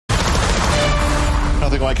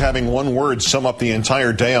Nothing like having one word sum up the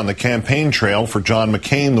entire day on the campaign trail. For John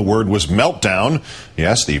McCain, the word was meltdown.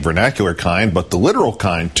 Yes, the vernacular kind, but the literal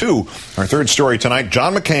kind, too. Our third story tonight,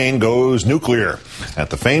 John McCain goes nuclear.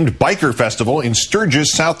 At the famed biker festival in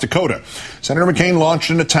Sturgis, South Dakota, Senator McCain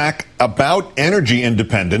launched an attack about energy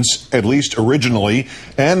independence, at least originally,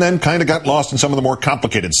 and then kind of got lost in some of the more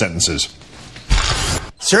complicated sentences.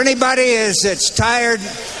 Is there anybody that's tired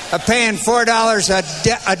of paying $4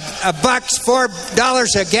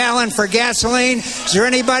 a gallon for gasoline? Is there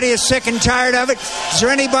anybody that's sick and tired of it? Is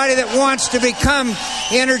there anybody that wants to become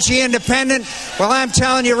energy independent? Well, I'm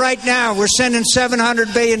telling you right now, we're sending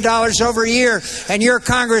 $700 billion over a year, and your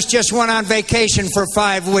Congress just went on vacation for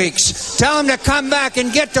 5 weeks. Tell them to come back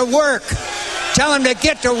and get to work. Tell them to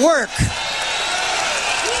get to work.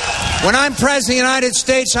 When I'm President of the United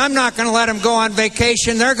States, I'm not going to let them go on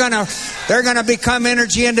vacation. They're going to become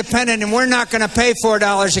energy independent, and we're not going to pay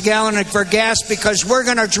 $4 a gallon for gas because we're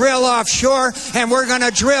going to drill offshore, and we're going to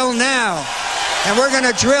drill now. And we're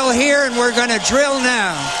going to drill here, and we're going to drill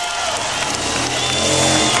now.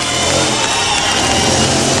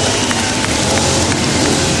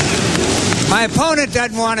 My opponent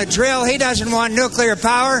doesn't want to drill. He doesn't want nuclear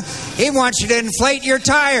power. He wants you to inflate your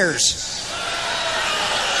tires.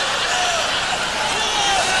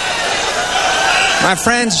 My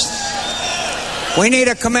friends, we need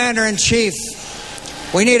a commander-in-chief.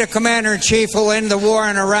 We need a commander-in-chief who will end the war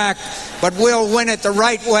in Iraq, but we'll win it the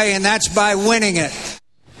right way, and that's by winning it.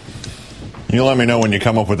 You let me know when you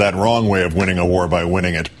come up with that wrong way of winning a war by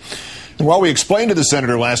winning it. And while we explained to the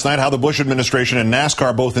senator last night how the Bush administration and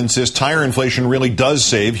NASCAR both insist tire inflation really does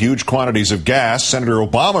save huge quantities of gas, Senator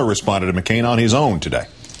Obama responded to McCain on his own today.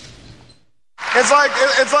 It's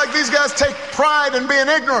like these guys take pride in being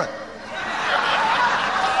ignorant.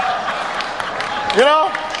 You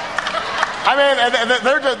know, I mean,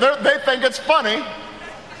 they think it's funny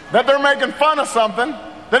that they're making fun of something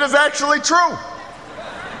that is actually true.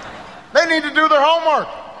 They need to do their homework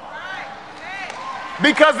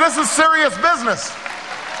because this is serious business.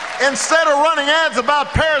 Instead of running ads about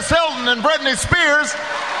Paris Hilton and Britney Spears,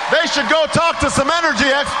 they should go talk to some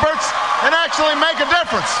energy experts and actually make a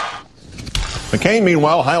difference. McCain,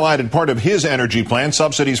 meanwhile, highlighted part of his energy plan,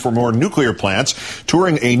 subsidies for more nuclear plants,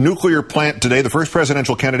 touring a nuclear plant today, the first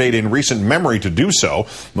presidential candidate in recent memory to do so,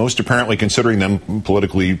 most apparently considering them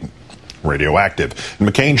politically radioactive. And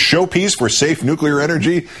McCain's showpiece for safe nuclear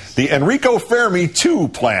energy, the Enrico Fermi 2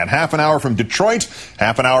 plant, half an hour from Detroit,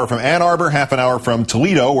 half an hour from Ann Arbor, half an hour from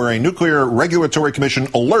Toledo, where a Nuclear Regulatory Commission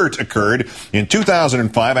alert occurred in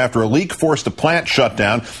 2005 after a leak forced the plant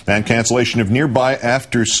shutdown and cancellation of nearby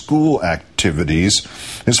after-school activities.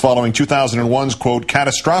 This following 2001's, quote,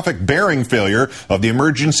 catastrophic bearing failure of the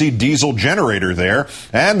emergency diesel generator there,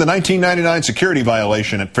 and the 1999 security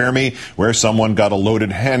violation at Fermi, where someone got a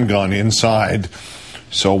loaded handgun inside.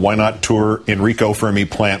 So why not tour Enrico Fermi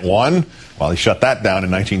Plant 1? Well, he shut that down in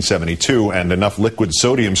 1972, and enough liquid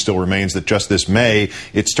sodium still remains that just this May,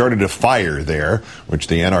 it started a fire there, which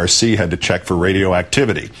the NRC had to check for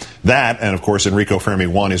radioactivity. That, and of course, Enrico Fermi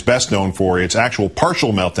 1 is best known for its actual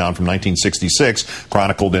partial meltdown from 1966,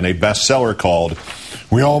 chronicled in a bestseller called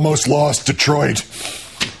We Almost Lost Detroit.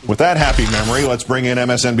 With that happy memory, let's bring in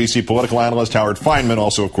MSNBC political analyst Howard Feynman,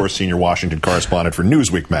 also, of course, senior Washington correspondent for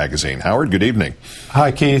Newsweek magazine. Howard, good evening.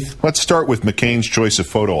 Hi, Keith. Let's start with McCain's choice of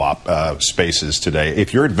photo op spaces today.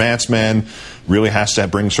 If your advance man really has to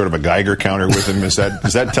bring sort of a Geiger counter with him, is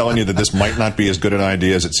that telling you that this might not be as good an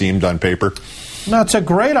idea as it seemed on paper? No, it's a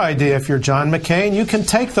great idea if you're John McCain. You can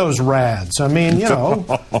take those rads. I mean, you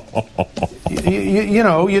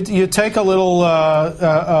know, you take a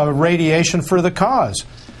little radiation for the cause.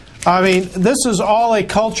 I mean, this is all a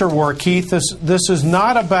culture war, Keith. This is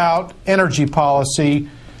not about energy policy.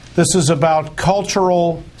 This is about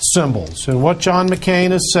cultural symbols. And what John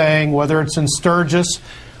McCain is saying, whether it's in Sturgis,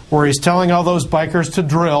 where he's telling all those bikers to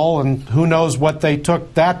drill, and who knows what they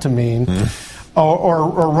took that to mean,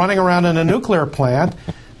 or running around in a nuclear plant,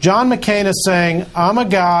 John McCain is saying, I'm a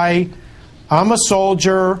guy, I'm a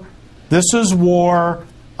soldier, this is war,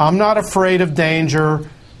 I'm not afraid of danger,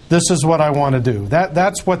 this is what I want to do.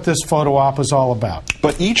 That's what this photo op is all about.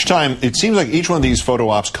 But each time, it seems like each one of these photo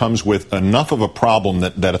ops comes with enough of a problem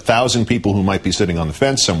that 1,000 people who might be sitting on the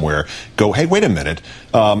fence somewhere go, hey, wait a minute.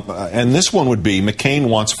 And this one would be, McCain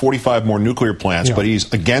wants 45 more nuclear plants, but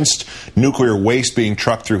he's against nuclear waste being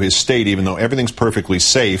trucked through his state, even though everything's perfectly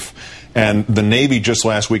safe. And the Navy just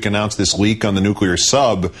last week announced this leak on the nuclear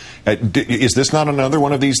sub. Is this not another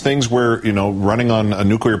one of these things where, you know, running on a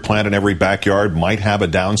nuclear plant in every backyard might have a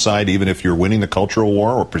downside, even if you're winning the cultural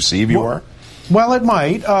war or perceive you are? Well, it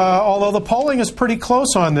might, although the polling is pretty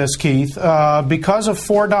close on this, Keith. Because of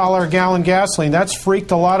 $4 a gallon gasoline, that's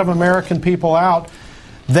freaked a lot of American people out.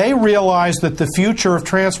 They realize that the future of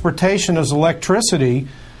transportation is electricity,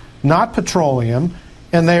 not petroleum,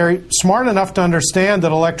 and they're smart enough to understand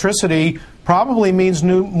that electricity probably means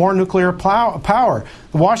more nuclear power.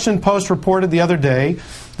 The Washington Post reported the other day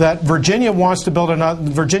that Virginia electric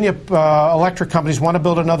companies want to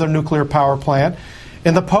build another nuclear power plant.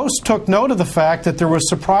 And the Post took note of the fact that there was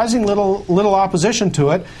surprising little opposition to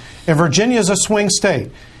it, and Virginia is a swing state.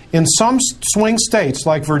 In some swing states,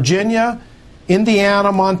 like Virginia,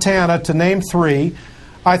 Indiana, Montana, to name three,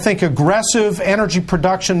 I think aggressive energy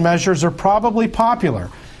production measures are probably popular.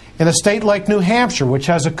 In a state like New Hampshire, which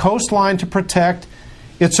has a coastline to protect,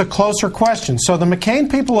 it's a closer question. So the McCain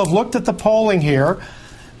people have looked at the polling here.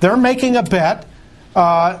 They're making a bet.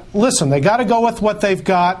 Listen, they got to go with what they've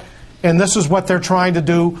got. And this is what they're trying to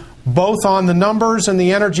do, both on the numbers and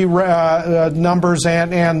the energy numbers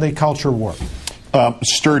and the culture war.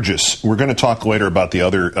 Sturgis, we're going to talk later about the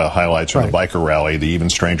other highlights from the biker rally, the even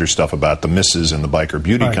stranger stuff about the misses in the biker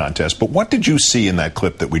beauty contest. But what did you see in that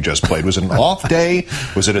clip that we just played? Was it an off day?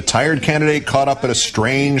 Was it a tired candidate caught up at a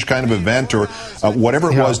strange kind of event? Or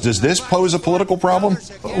whatever it was, does this pose a political problem?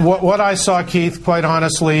 What I saw, Keith, quite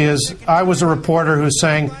honestly, is I was a reporter who's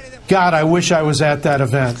saying, God, I wish I was at that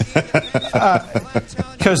event.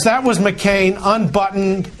 Because that was McCain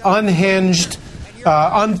unbuttoned, unhinged,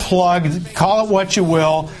 unplugged, call it what you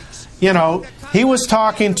will. You know, he was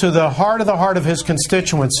talking to the heart of his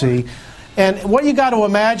constituency. And what you got to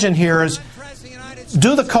imagine here is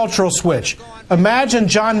do the cultural switch. Imagine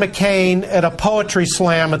John McCain at a poetry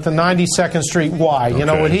slam at the 92nd Street Y. You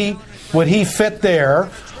know, would he fit there?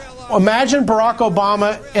 Imagine Barack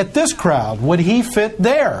Obama at this crowd. Would he fit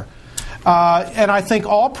there? And I think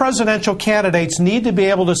all presidential candidates need to be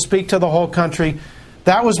able to speak to the whole country.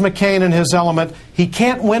 That was McCain in his element. He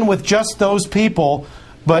can't win with just those people,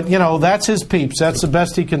 but, you know, that's his peeps. That's the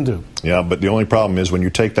best he can do. Yeah, but the only problem is when you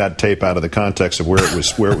take that tape out of the context of where it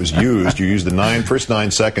was used, you use the first 9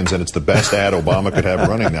 seconds, and it's the best ad Obama could have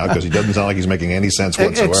running now because he doesn't sound like he's making any sense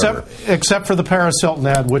whatsoever. Except for the Paris Hilton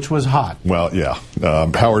ad, which was hot. Well, yeah.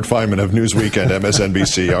 Howard Fineman of Newsweek and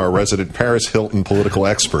MSNBC, our resident Paris Hilton political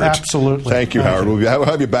expert. Absolutely. Thank you, Howard. We'll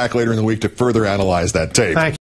have you back later in the week to further analyze that tape. Thank you.